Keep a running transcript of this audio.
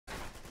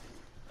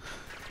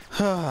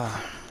You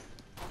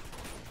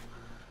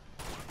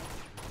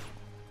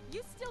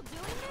still doing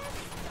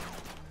this?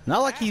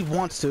 Not like he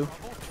wants to.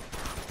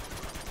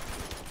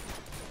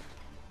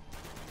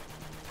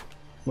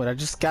 Wait, I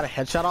just got a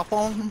headshot off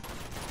on him?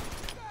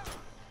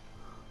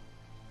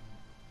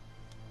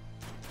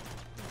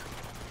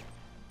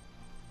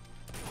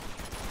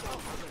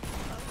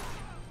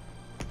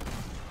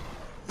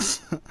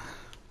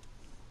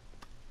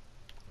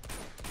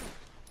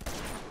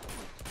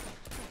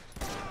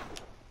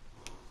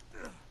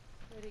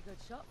 Pretty good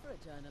shot for a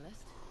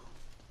journalist.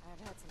 I've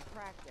had some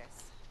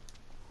practice.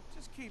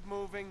 Just keep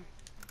moving.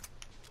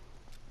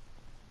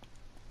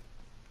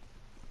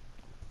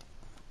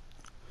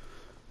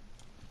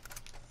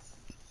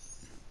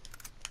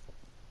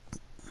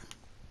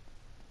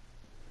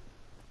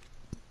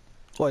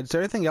 Wait, is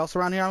there anything else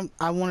around here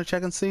I want to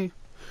check and see?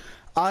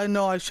 I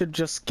know I should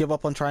just give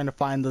up on trying to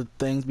find the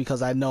things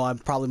because I know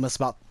I've probably missed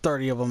about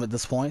 30 of them at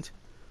this point.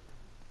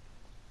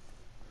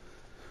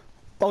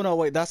 Oh no,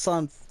 wait, that's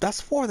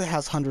 4 that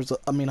has hundreds of,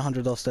 100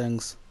 of those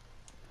things.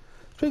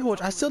 Speaking of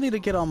which, I still need to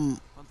get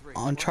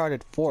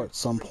Uncharted 4 at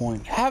some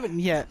point. Haven't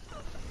yet.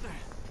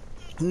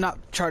 Not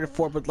Uncharted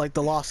 4, but like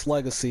the Lost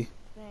Legacy.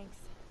 Thanks.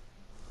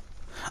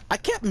 I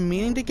kept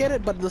meaning to get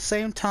it, but at the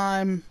same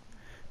time,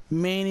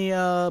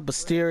 Mania,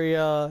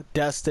 Mysteria,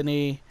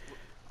 Destiny.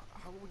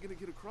 How are we gonna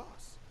get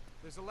across?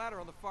 There's a ladder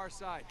on the far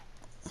side.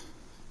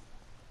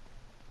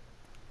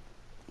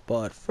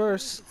 But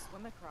first,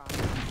 Swim across.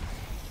 Nice.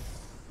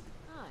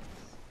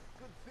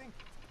 Good thinking.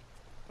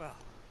 Well,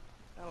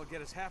 that'll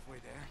get us halfway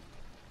there.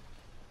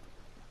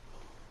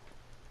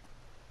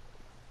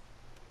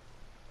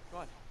 Go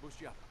on, boost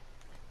you up.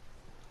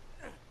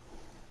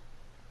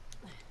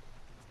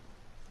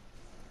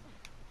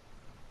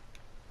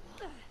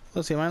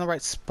 let's see, am I in the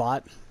right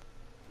spot?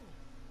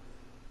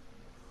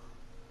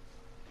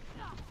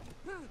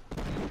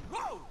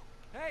 Whoa!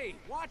 Hey,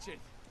 watch it!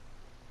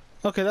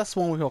 Okay, that's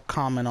the one where he'll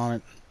comment on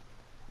it.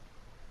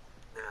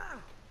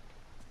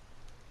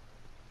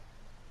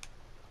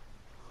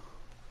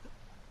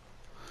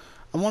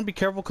 I want to be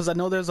careful because I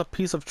know there's a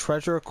piece of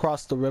treasure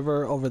across the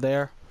river over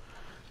there.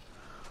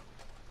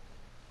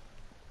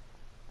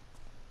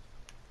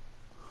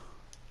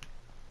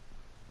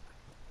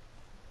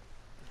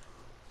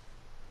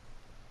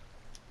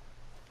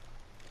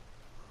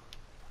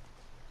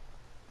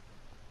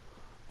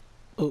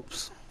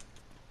 Oops.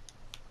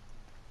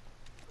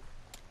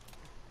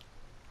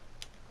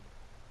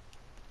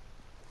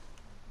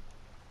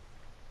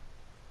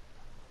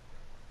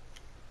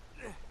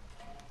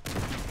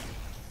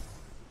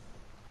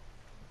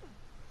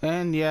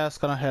 And yeah, it's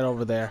gonna head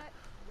over there.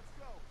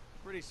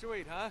 Pretty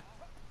sweet, huh?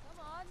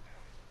 Come on.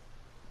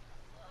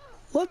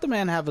 Let the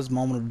man have his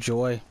moment of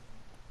joy.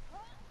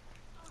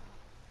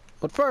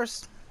 But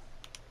first,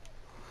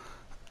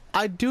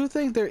 I do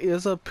think there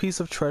is a piece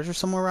of treasure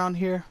somewhere around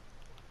here.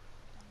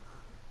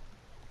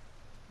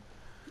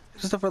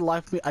 Just for the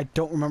life of me, I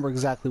don't remember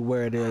exactly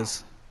where it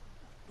is.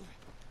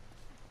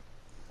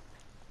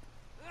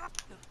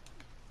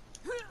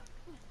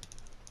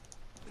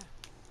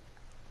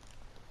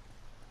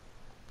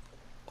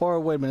 Or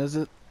wait a minute, is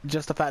it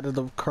just the fact that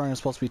the current is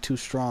supposed to be too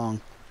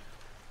strong?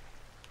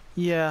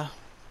 Yeah.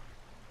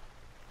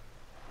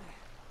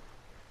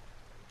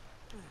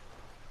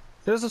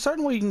 There's a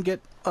certain way you can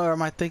get, or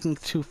am I thinking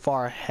too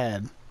far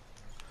ahead?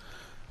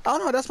 I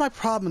don't know, that's my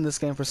problem in this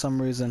game for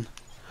some reason.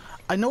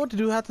 I know what to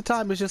do half the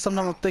time, it's just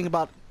sometimes I'm thinking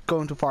about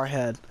going too far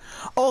ahead.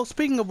 Oh,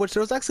 speaking of which,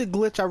 there was actually a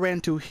glitch I ran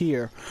into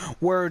here,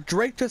 where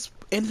Drake just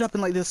ended up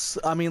in like this,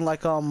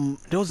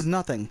 there was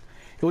nothing.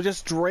 It was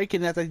just Drake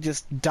and that they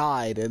just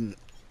died, and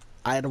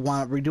I had to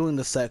wind up redoing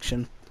this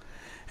section.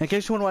 In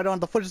case you wonder why I don't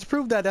have the footage to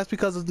prove that, that's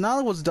because it not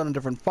only was done in a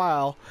different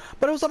file,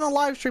 but it was on a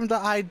live stream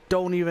that I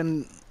don't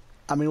even,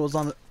 it was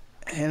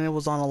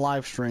on a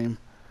live stream.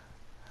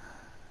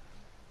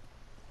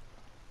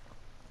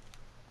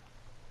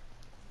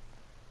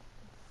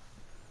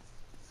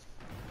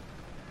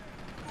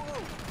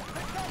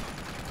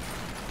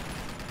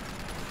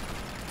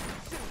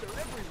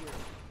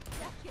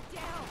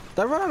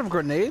 Did I run out of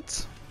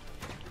grenades?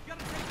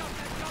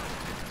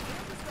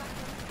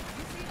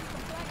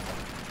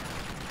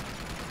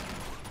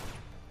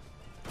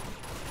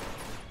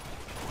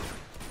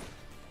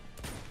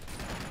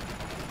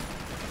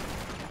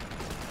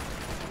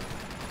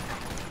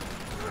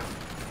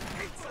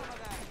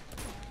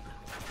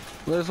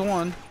 There's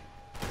one.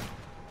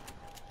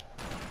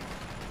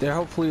 There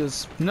hopefully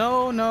is...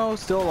 No,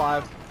 still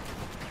alive.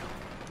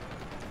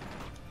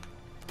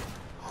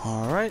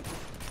 Alright.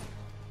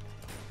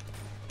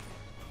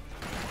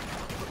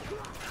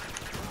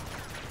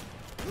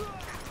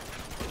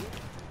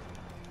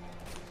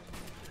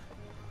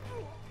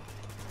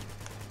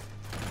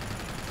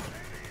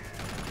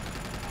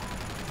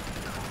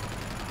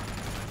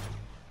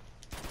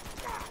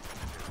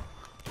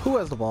 Who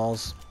has the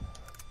balls?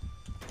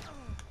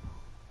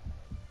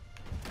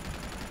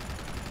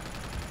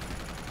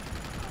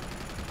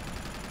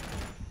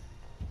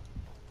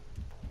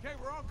 Okay,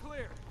 we're all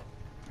clear.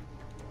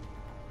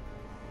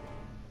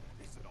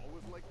 Is it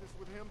always like this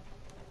with him?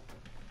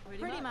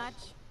 Pretty much.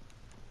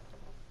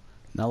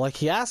 Not like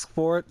he asked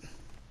for it.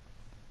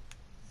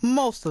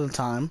 Most of the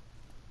time.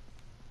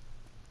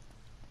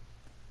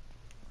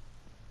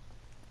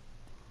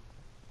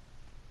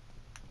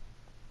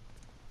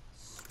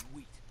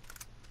 Sweet.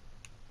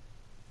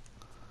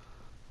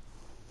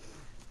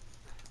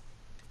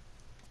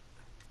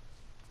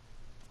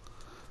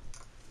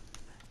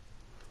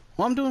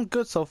 Well, I'm doing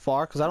good so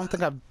far, because I don't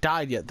think I've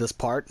died yet this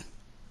part.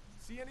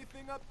 See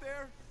anything up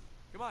there?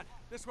 Come on,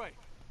 this way.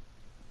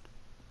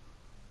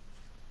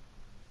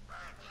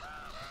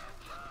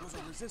 Those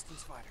are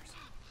resistance fighters.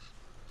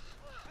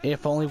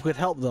 If only we could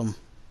help them.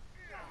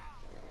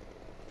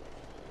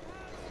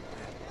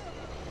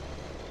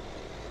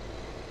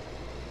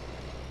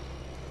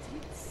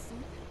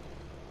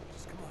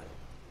 Just come on.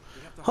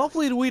 We have to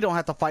Hopefully we don't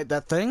have to fight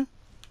that thing.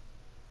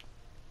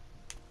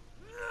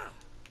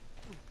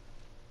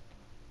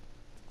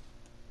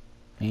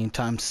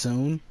 Anytime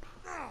soon.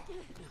 All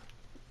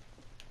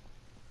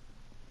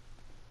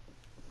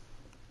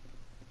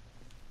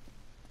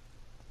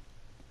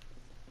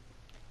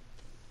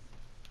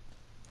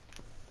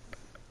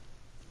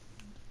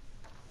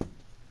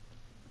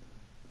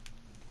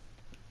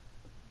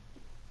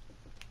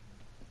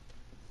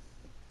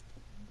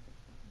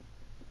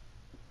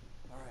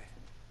right.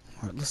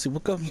 All right, let's see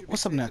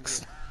what's up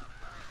next.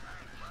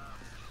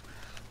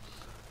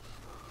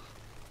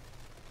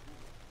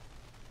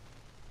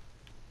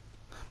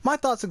 My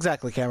thoughts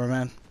exactly,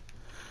 cameraman.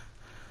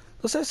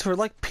 Let's say for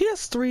like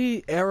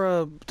PS3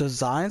 era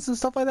designs and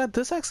stuff like that,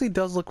 this actually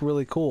does look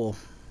really cool.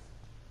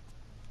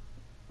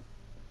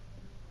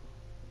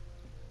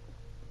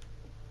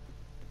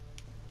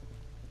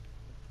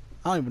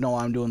 I don't even know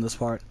why I'm doing this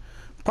part.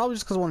 Probably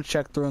just because I want to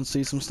check through and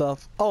see some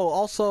stuff. Oh,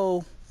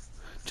 also,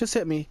 just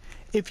hit me.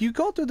 If you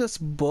go through this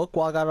book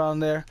while I got it on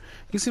there,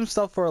 you see some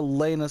stuff for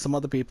Elaine and some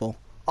other people.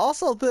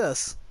 Also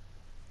this.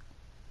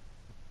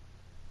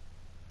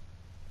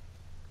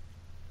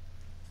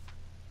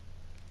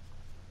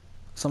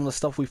 Some of the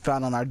stuff we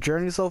found on our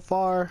journey so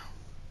far.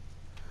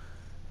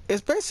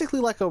 It's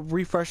basically like a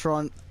refresher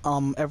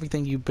on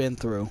everything you've been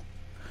through.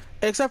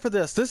 Except for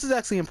this. This is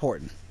actually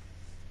important.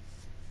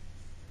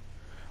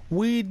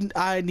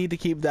 I need to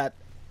keep that.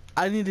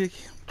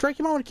 Drake,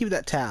 you might want to keep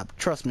that tab.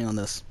 Trust me on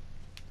this.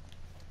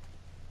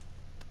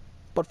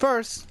 But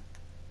first.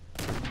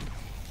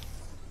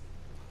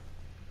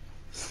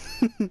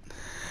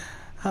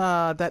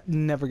 That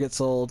never gets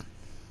old.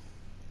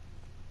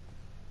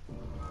 How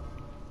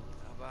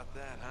about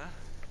that, huh?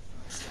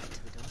 Straight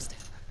to the doorstep.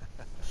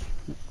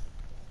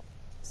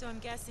 So I'm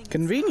guessing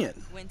Convenient.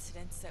 it's not a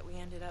coincidence that we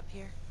ended up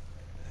here.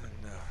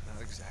 No,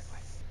 not exactly.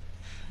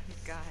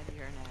 God,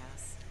 you're an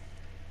ass.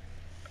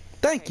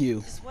 Thank Okay,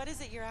 you. just what is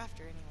it you're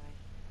after anyway?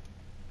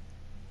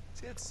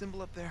 See that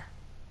symbol up there?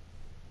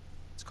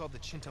 It's called the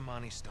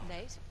Chintamani stone.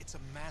 Nate? It's a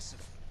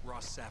massive raw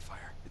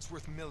sapphire. It's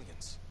worth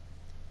millions.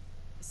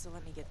 So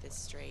let me get this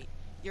straight.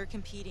 You're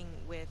competing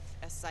with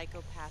a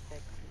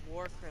psychopathic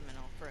war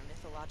criminal for a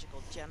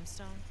mythological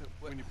gemstone?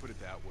 When you put it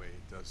that way,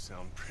 it does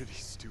sound pretty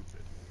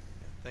stupid.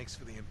 Yeah, thanks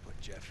for the input,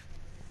 Jeff.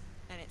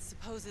 And it's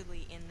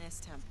supposedly in this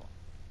temple.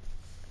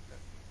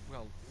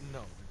 Well,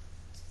 no.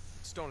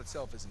 The stone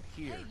itself isn't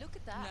here. Hey, look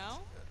at that. No?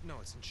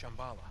 No, it's in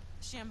Shambhala.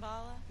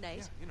 Shambhala? Nate,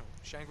 Yeah, you know,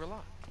 Shangri-La.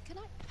 can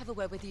I have a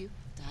word with you,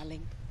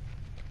 darling?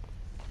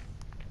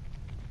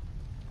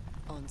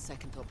 On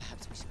second thought,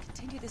 perhaps we should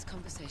continue this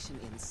conversation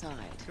inside.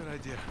 Good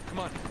idea. Come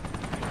on.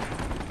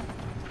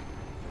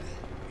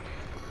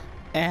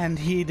 And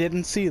he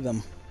didn't see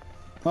them.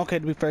 Okay,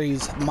 to be fair,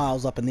 he's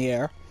miles up in the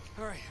air.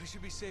 All right, we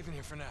should be safe in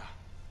here for now.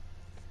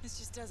 This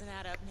just doesn't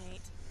add up,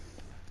 Nate.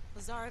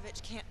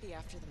 Lazarevich can't be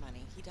after the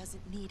money. He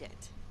doesn't need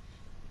it.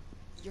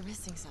 You're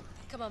missing something.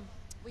 Come on,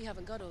 we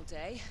haven't got all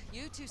day.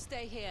 You two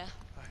stay here.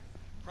 All right,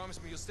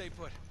 promise me you'll stay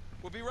put.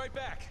 We'll be right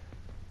back.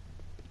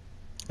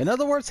 In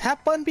other words, have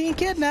fun being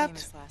kidnapped.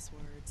 Famous last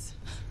words.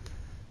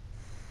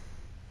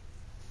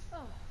 Oh,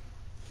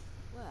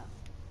 well,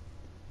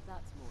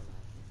 that's more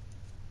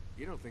like it.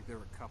 You don't think they're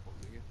a couple,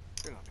 do you?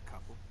 They're not a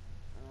couple.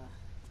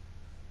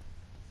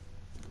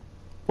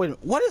 Wait a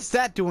minute, what is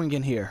that doing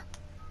in here?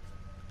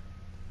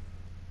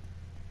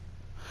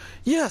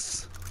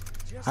 Yes!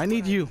 I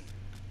need you.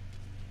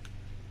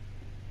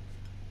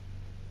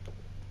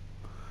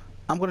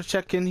 I'm gonna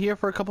check in here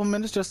for a couple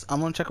minutes.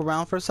 I'm gonna check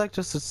around for a sec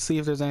just to see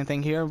if there's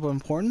anything here of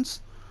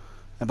importance.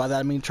 And by that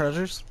I mean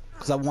treasures.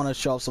 Because I want to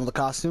show off some of the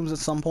costumes at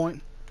some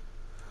point.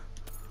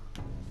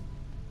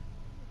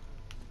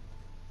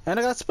 And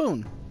I got a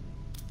spoon.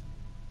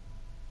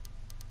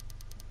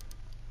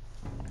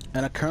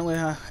 And apparently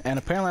I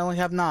only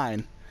have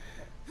 9.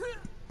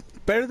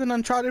 Better than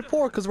Uncharted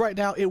 4, because right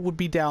now it would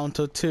be down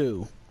to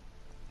 2.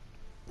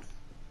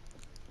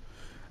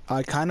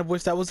 I kind of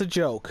wish that was a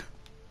joke.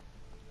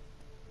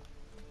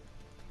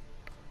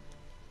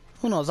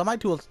 Who knows? I might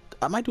do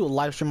a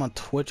live stream on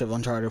Twitch of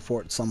Uncharted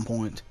 4 at some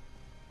point.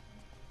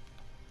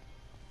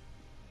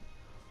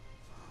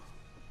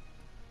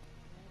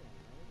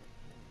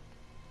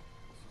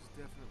 This is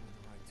definitely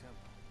the right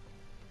temple.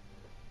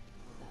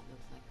 That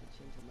looks like the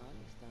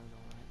Chintamani stone,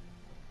 all right.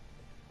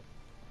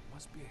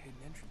 must be a hidden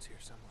entrance here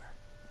somewhere.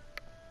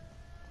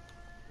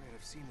 Wait,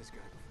 I've seen this guy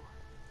before.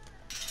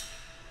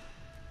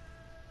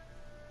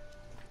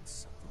 It's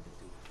something to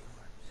do with the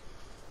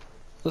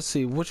arms. Let's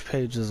see, which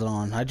page is it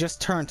on? I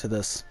just turned to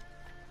this.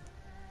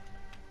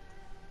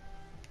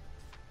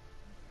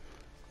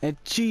 And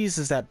jeez,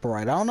 is that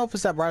bright. I don't know if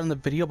it's that bright on the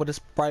video, but it's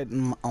bright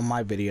on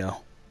my video.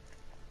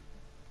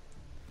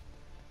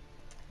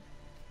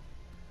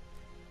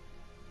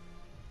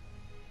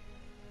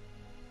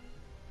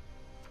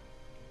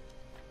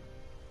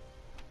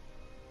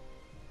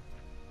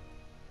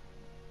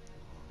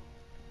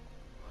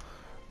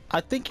 I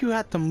think you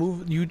have to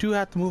move. You do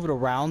have to move it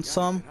around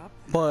some,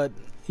 but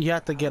you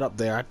have to get up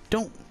there.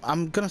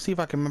 I'm gonna see if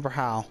I can remember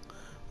how.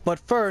 But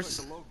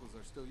first, The locals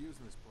are still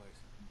using this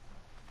place.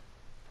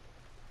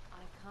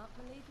 I can't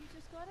believe you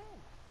just got in.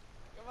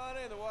 Come on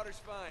in, the water's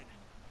fine.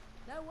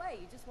 No way,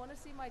 you just want to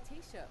see my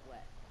t-shirt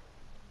wet.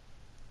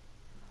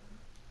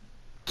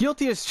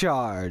 guilty as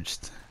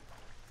charged.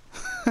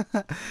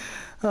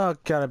 Oh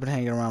god, I've been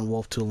hanging around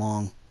Wolf too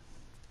long.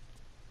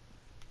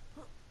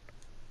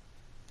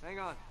 Hang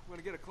on, I'm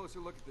gonna get a closer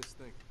look at this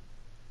thing.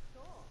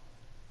 Sure.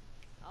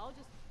 I'll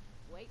just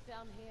wait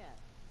down here.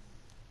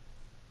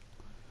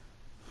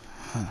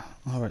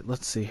 Alright,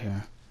 let's see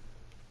here.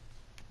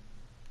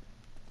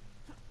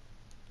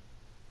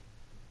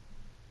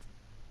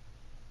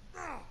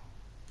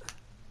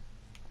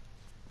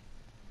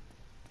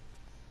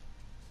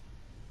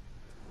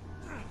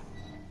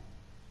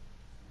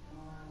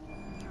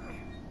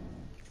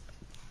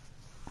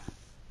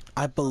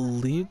 I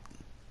believe...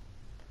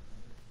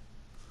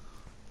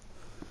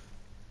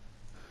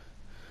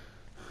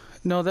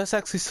 No, that's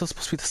actually still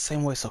supposed to be the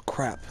same way, so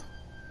crap.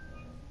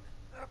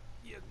 Up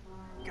you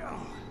go.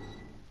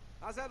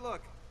 How's that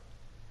look?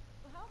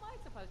 Well, how am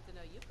I supposed to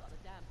know you've got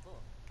a damn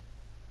book?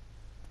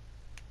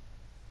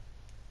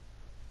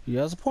 He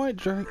has a point,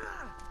 Jerry.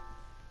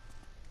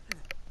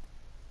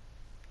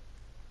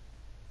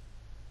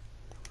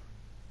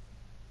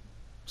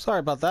 Sorry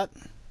about that.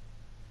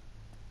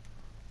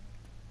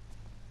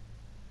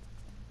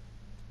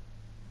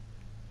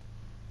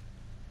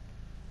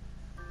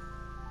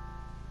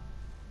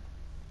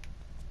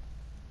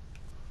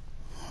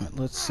 Alright,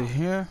 let's see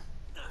here.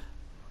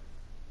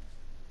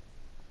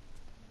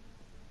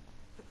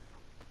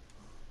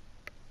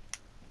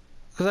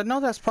 Because I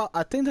know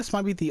I think this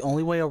might be the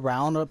only way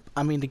around,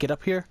 to get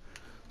up here.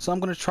 So I'm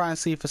going to try and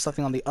see if there's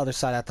something on the other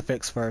side I have to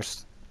fix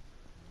first.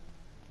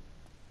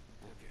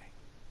 Okay.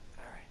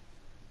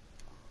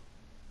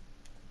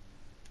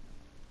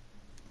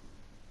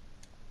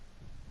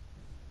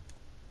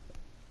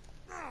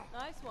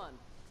 Alright. Nice one.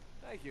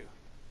 Thank you.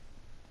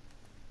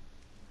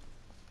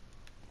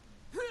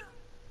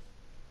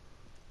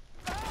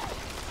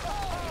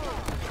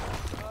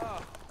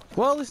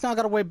 Well, at least now I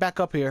got a way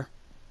back up here.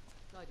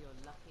 God, you're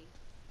lucky.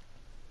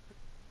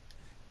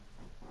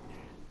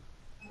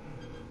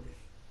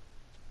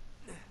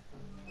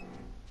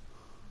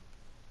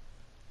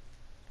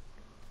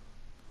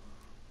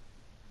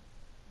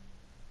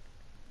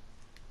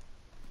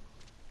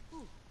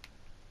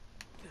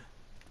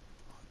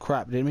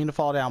 Crap, didn't mean to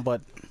fall down, but...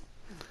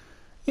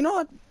 You know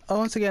what?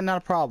 Once again, not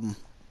a problem.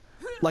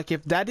 Like,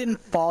 if that didn't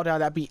fall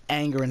down, that'd be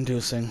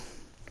anger-inducing.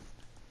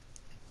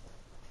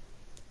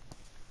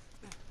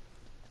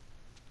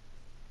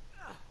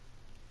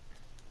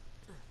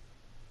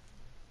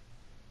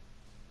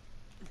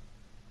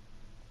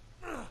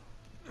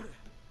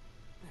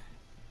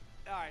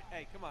 Alright,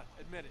 hey, come on,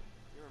 admit it.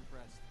 You're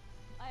impressed.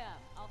 I am.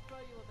 I'll throw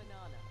you a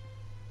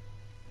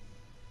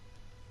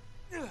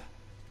banana.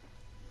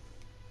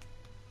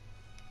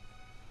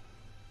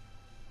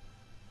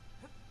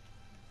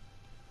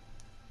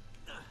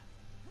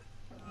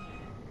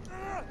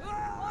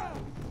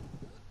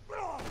 You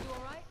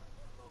alright?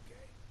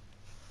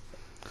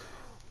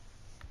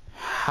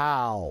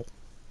 How?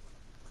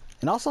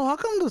 And also, how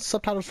come the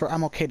subtitles for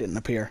I'm okay didn't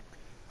appear?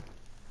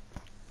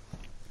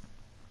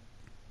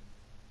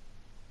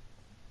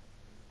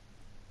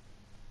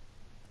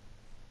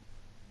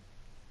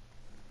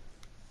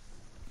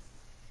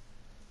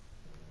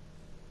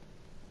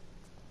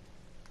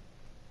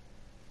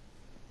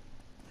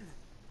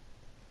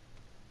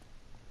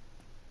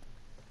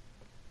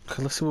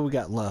 Okay, let's see what we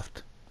got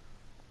left.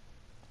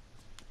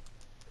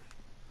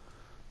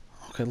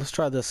 Okay, let's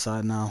try this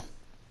side now.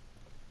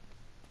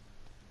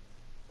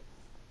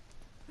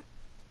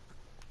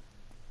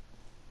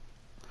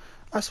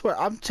 I swear,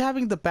 I'm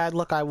having the bad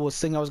luck I was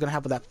thinking I was going to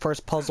have with that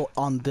first puzzle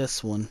on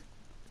this one.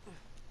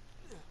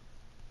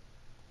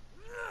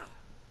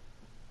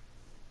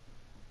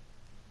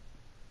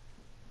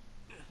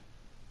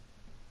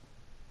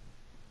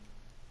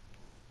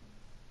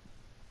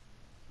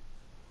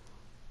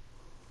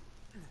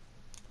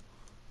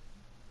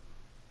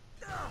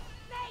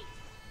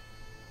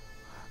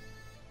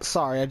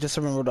 Sorry, I just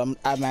remembered I'm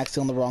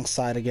actually on the wrong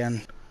side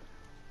again.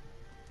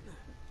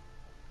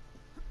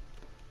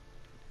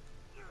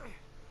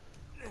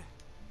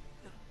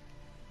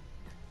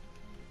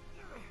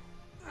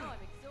 Oh, I'm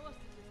exhausted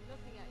just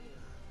looking at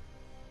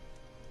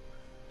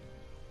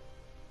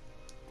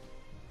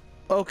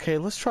you. Okay,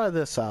 let's try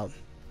this out.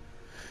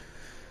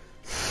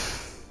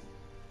 Nice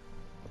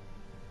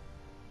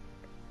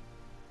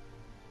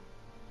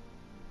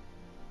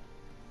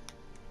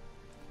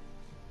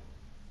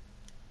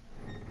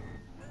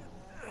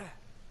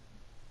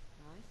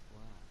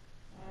work.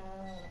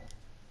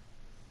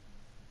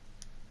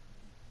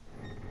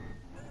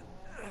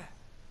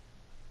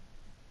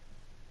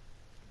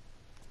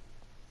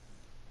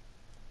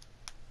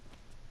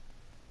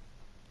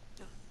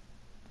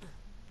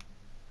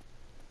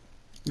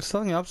 Is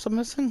something else I'm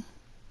missing?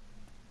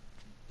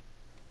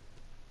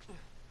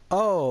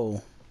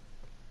 Oh.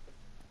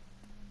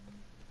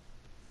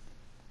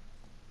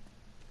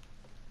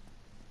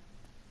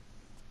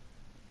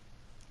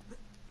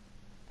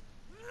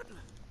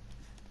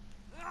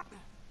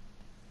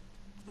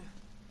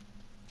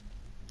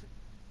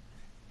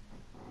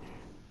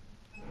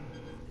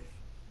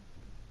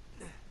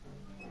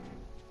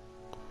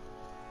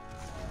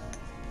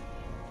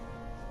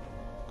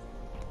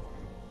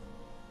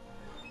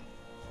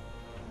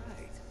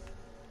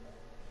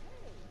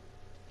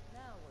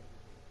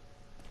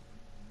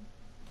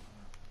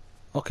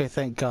 Okay,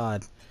 thank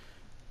God.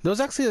 There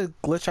was actually a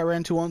glitch I ran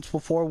into once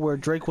before where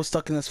Drake was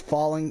stuck in this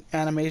falling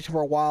animation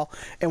for a while,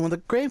 and when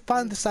the game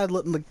finally decided to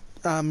let him,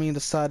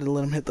 decided to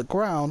let him hit the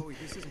ground, Chloe,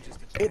 this isn't just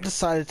a it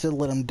decided to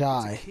let him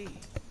die. key.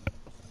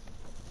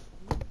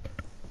 Well,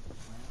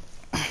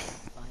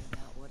 find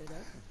out what it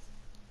opens.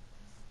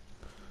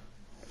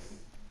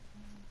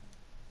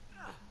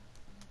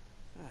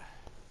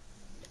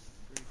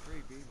 Pretty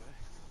creepy,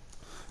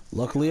 but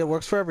Luckily, it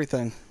works for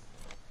everything.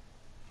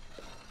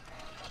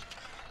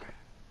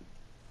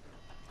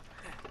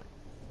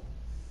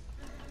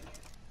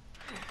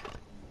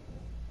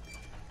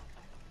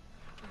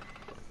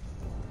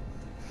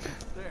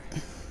 there.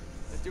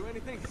 That do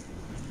anything? The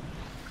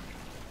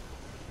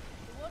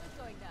water's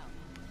going down.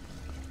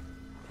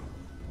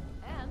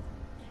 And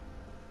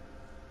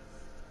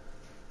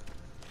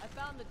I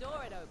found the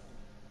door it opened.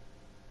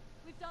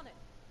 We've done it.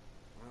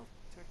 Well,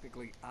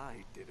 technically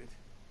I did it.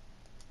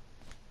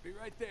 Be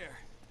right there.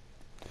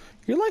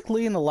 You're like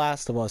Lee in The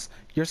Last of Us.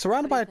 You're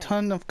surrounded by a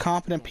ton of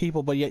competent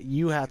people, but yet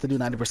you have to do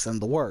 90% of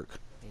the work.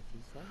 If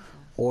you say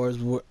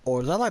so.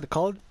 Or as I like to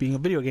call it, being a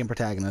video game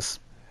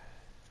protagonist.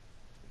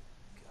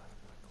 God,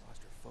 I'm not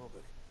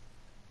claustrophobic.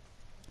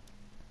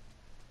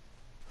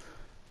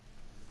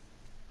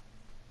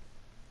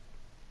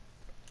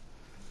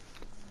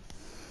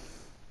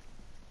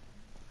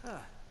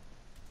 Huh.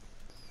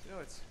 You know,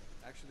 it's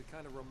actually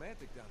kind of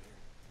romantic down here.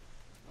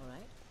 All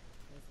right.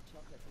 There's the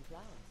chocolates and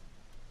flowers.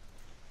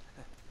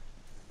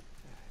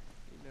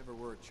 You never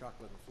were a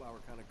chocolate and flower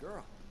kind of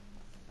girl.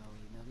 Oh,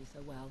 you know me so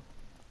well.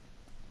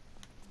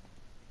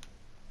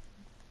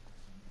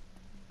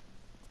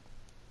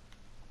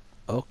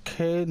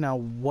 Okay, now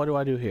what do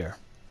I do here?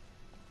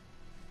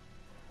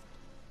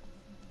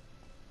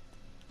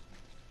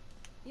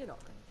 You're not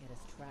going to get us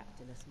trapped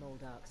in a small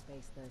dark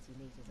space 30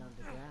 meters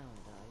underground,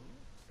 are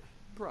you?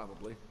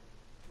 Probably.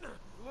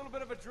 A little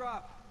bit of a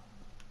drop.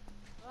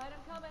 Alright,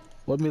 I'm coming.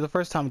 Wouldn't be the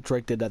first time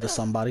Drake did that to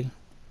somebody.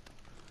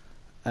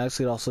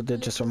 Actually, it also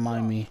did just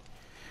remind me.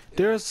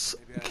 There's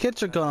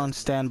kids are going on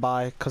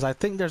standby because I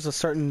think there's a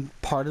certain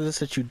part of this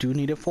that you do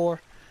need it for.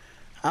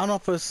 I don't know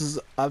if this is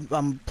if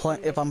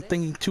I'm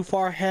thinking too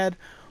far ahead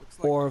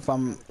or if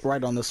I'm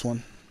right on this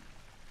one.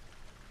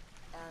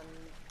 And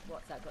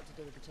what's that got to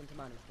do with the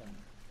Chintamani stone?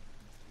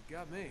 You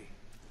got me.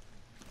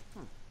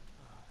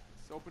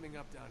 It's opening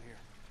up down here.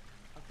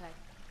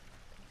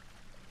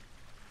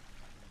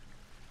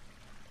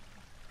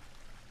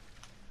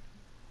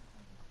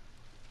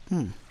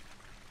 Okay.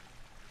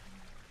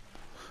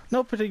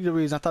 No particular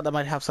reason. I thought that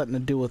might have something to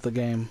do with the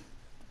game.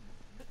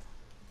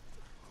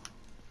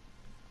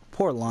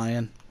 Poor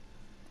lion.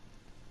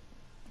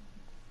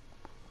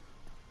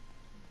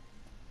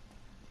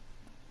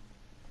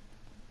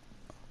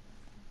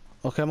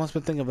 Okay, I must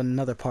have been thinking of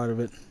another part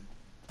of it.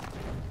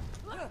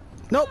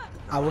 Nope!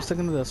 I was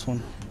thinking of this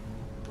one.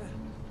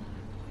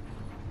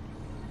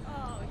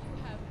 Oh, you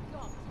have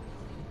got to.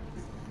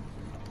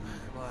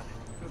 Come on.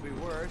 Could be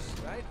worse,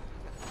 right?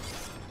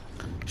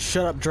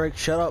 Shut up, Drake.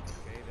 Shut up.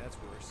 Okay, that's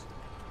worse.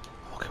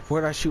 Okay,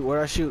 where'd I shoot?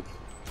 Where'd I shoot?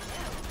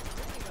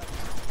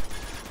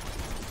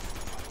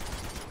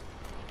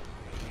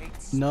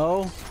 No.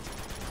 Let's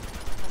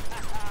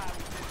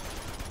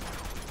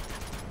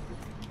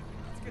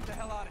get the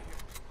hell out of here.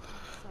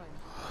 Sorry,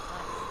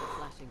 lights were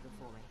flashing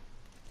before me.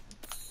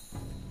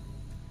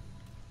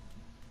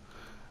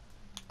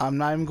 I'm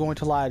not even going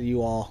to lie to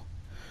you all.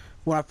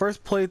 When I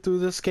first played through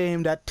this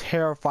game, that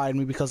terrified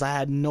me because I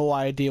had no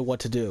idea what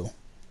to do.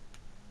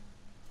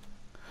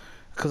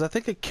 Because I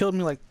think it killed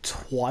me like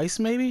twice,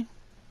 maybe?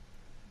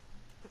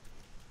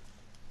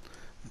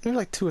 Maybe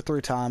like 2 or 3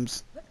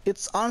 times.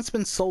 It's honestly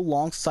been so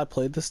long since I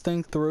played this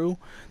thing through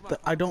that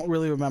I don't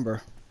really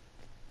remember.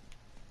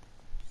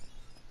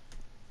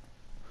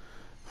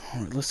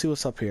 Alright, let's see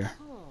what's up here.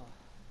 Oh,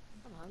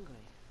 I'm hungry.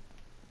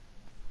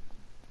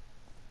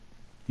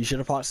 You should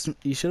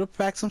have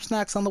packed some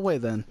snacks on the way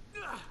then.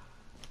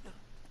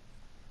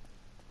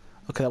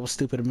 Okay, that was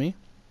stupid of me.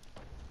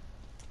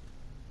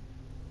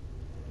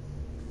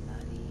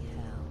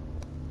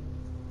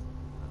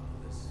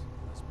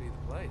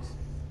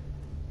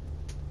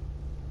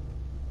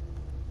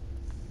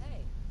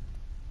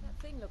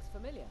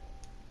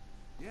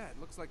 Yeah, it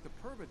looks like the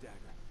perma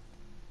dagger.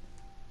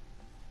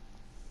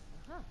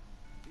 Huh.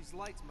 These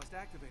lights must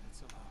activate it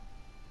somehow.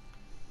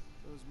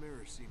 Those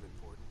mirrors seem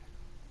important.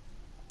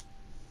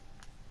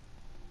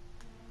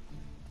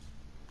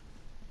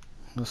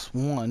 This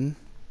one.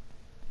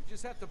 You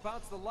just have to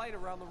bounce the light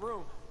around the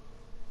room.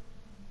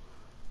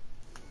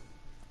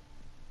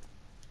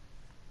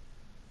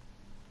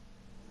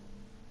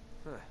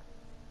 Huh.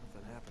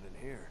 Nothing happening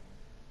here.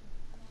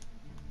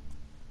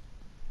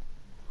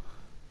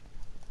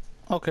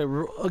 Okay,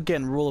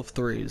 again, rule of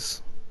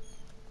threes.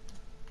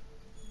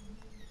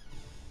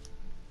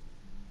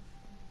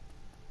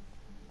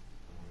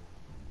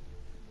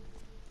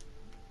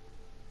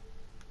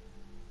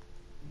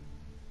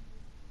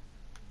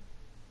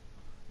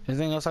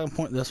 Anything else I can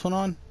point this one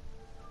on?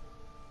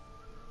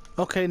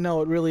 Okay,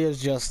 no, it really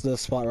is just this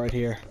spot right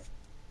here.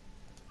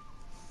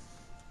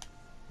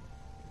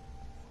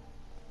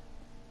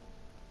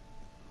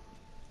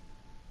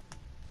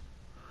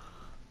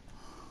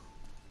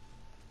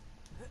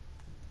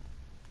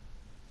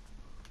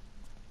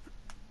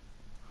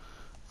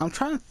 I'm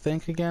trying to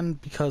think again,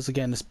 because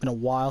again, it's been a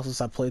while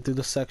since I played through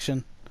this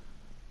section.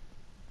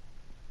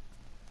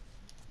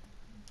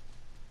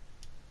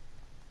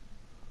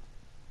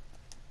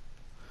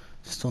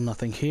 Still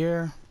nothing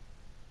here.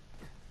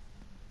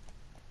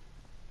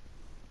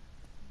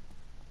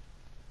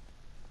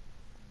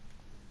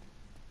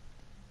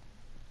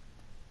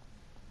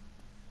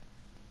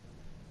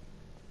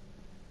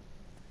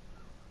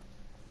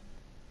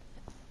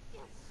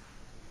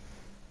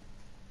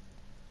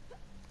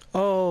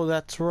 Oh,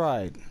 that's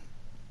right.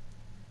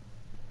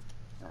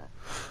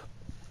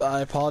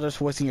 I apologize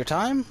for wasting your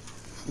time.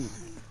 Let's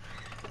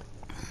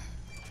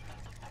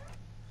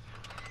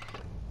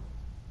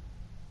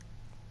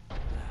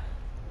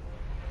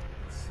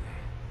see.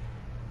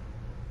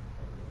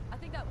 I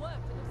think that worked.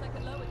 It looks like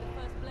it lowered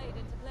the first blade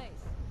into place.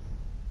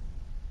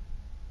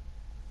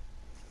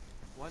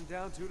 One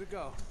down, two to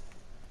go.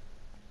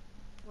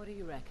 What do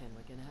you reckon?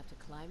 We're gonna have to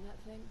climb that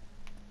thing?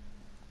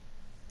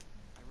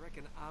 I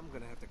reckon I'm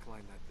gonna have to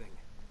climb that thing.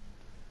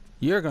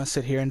 You're gonna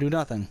sit here and do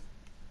nothing.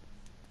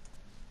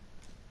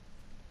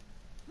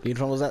 Even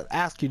if I was to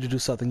ask you to do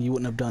something, you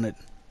wouldn't have done it.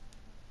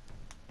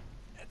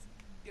 Let's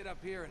get up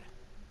here and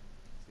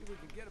see if we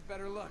can get a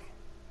better look.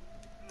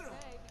 Hey,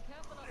 be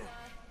careful up there.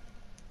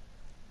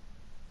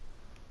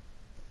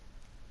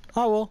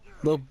 Oh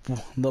well,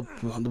 the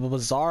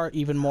bizarre,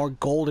 even more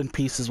golden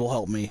pieces will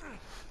help me.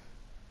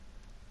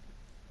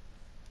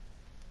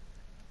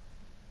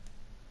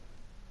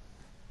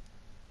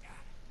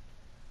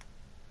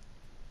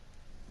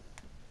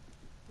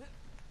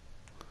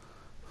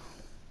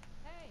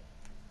 Hey,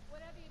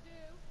 whatever you do,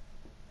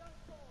 don't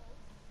fall.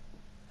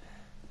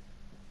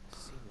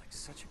 Seemed like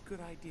such a good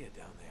idea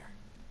down there.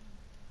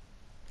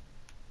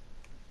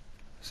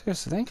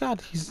 Seriously,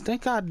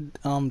 thank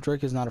God,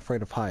 Drake is not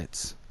afraid of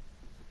heights.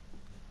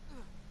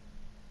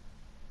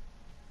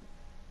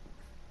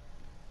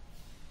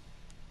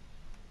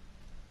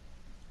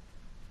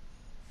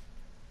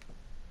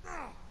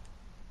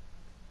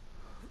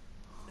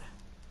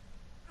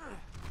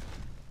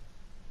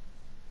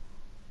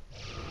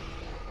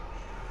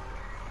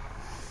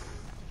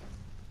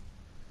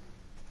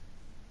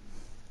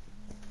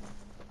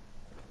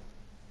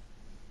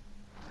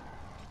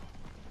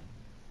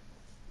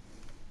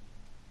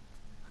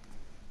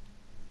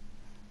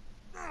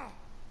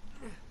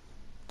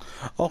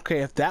 Okay,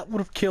 if that would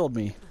have killed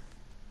me.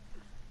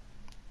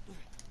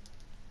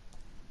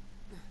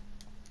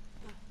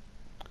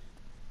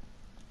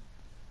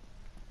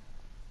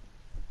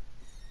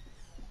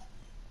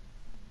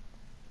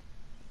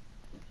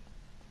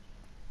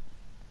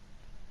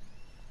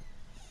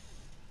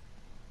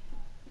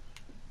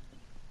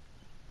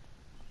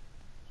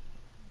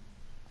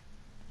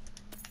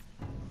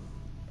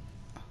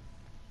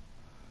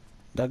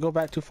 Did I go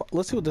back too far?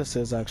 Let's see what this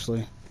is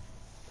actually.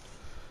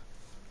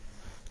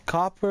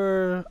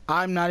 Copper.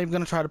 I'm not even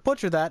gonna try to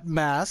butcher that.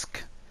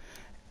 Mask.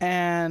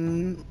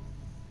 And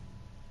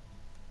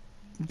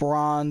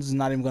bronze.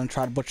 Not even gonna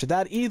try to butcher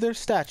that either.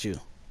 Statue.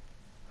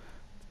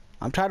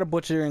 I'm tired of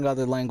butchering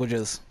other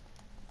languages.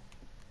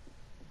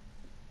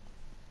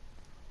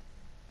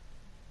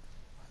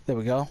 There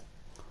we go.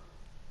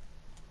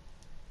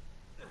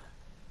 There's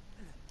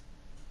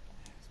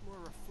more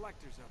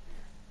reflectors up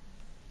here.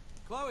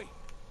 Chloe!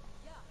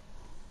 Yeah,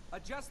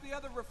 Adjust the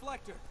other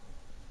reflector.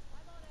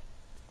 I'm on it.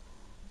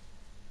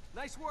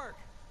 Nice work.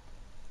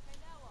 Okay,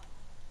 now what?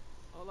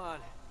 Hold on.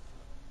 Okay,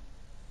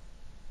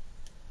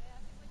 I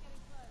think we're getting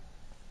close.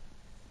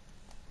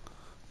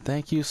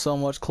 Thank you so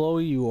much,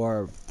 Chloe. You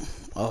are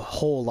a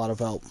whole lot of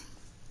help.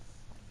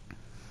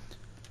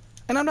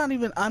 And I'm not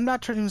even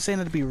saying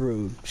it to be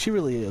rude. She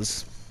really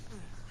is.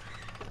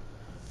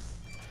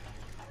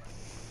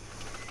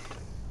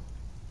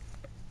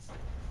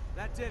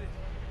 That did it.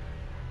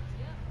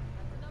 Yep,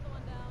 that's another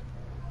one down.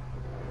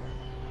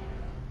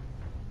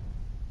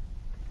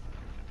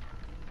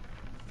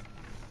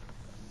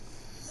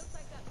 Looks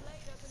like that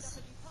blade opened up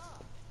a new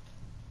path.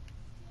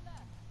 To your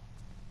left.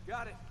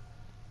 Got it.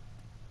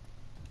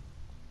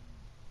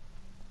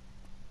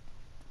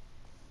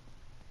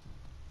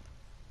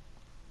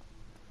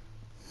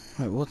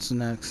 Alright, what's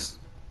next?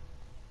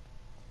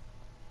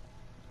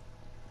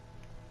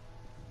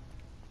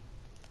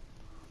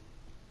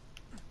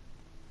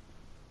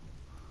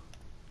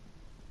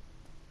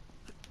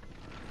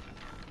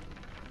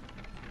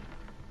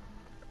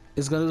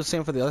 Is it gonna do the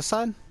same for the other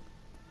side?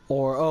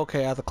 Or,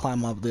 okay, I have to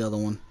climb up the other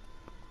one.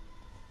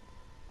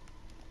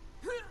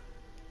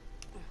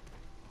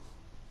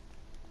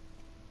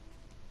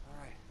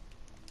 Alright.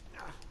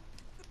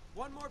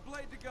 One more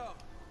blade to go.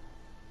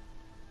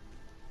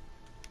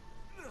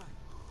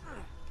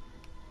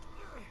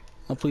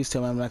 Oh, please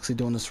tell me I'm actually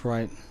doing this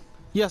right.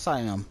 Yes, I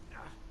am.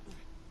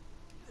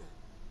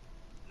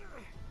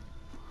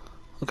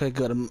 Okay,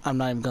 good. I'm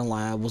not even gonna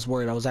lie. I was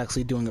worried I was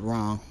actually doing it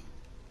wrong.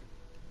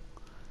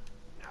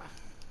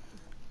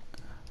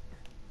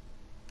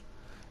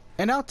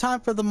 And now time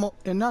for the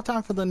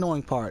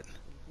annoying part,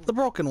 the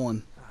broken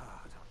one.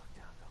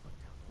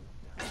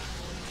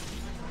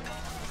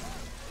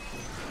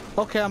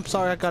 Okay, I'm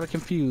sorry, I got it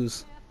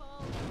confused.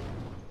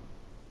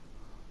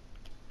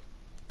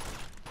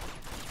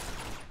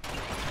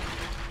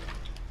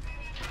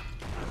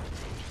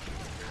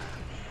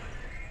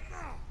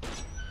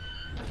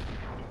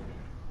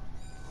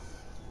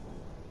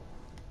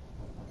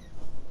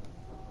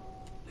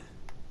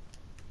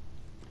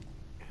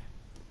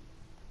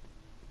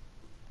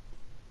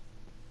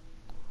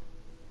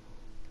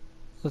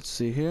 Let's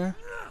see here.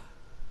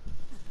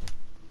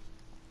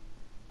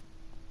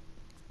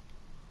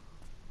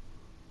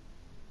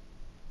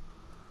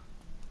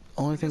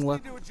 Only thing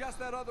left. Need to adjust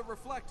that other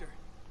reflector.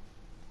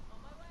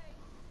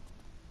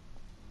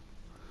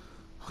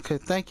 Okay,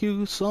 thank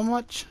you so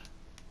much.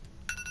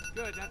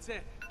 Good, that's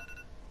it.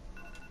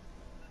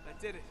 That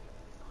did it.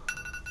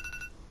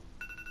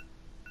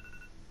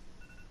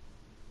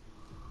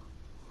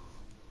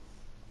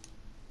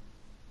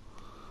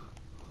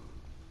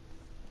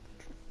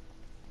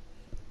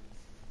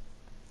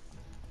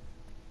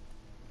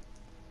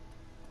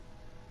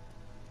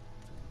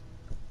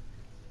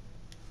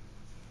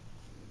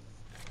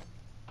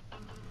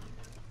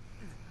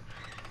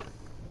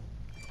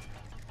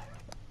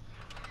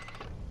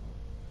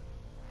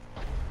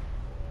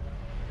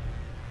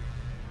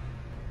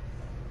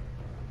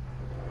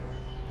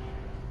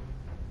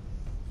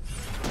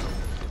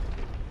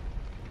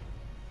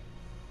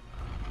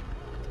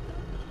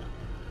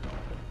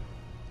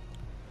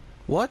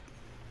 What?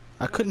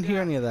 I couldn't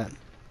hear any of that.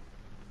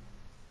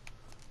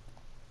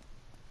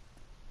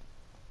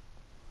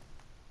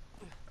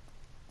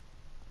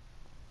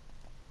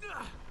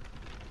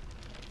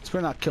 This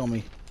better not kill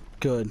me.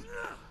 Good.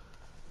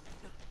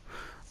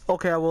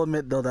 Okay, I will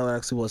admit though that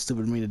actually was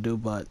stupid of me to do,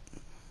 but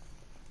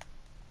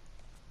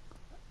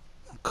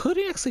could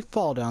he actually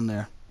fall down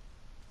there?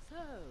 So,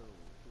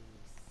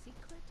 the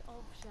secret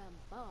of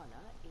Shambhala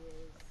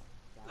is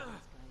down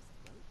this guy's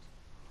throat.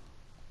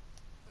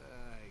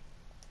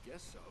 I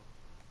guess so.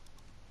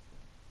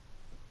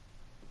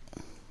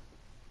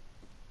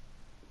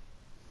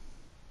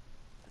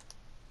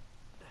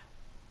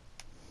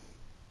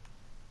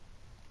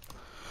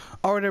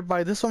 Alright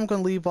everybody, this one I'm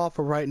gonna leave off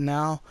for right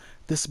now.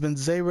 This has been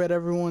Zayred,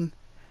 everyone.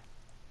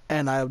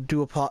 And I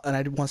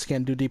once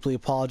again do deeply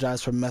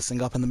apologize for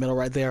messing up in the middle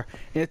right there.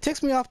 And it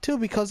ticks me off too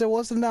because there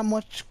wasn't that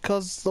much,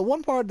 because the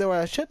one part where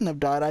I shouldn't have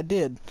died, I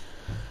did.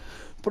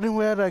 But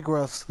anyway, I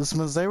digress. This has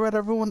been Zayred,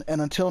 everyone, and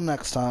until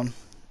next time.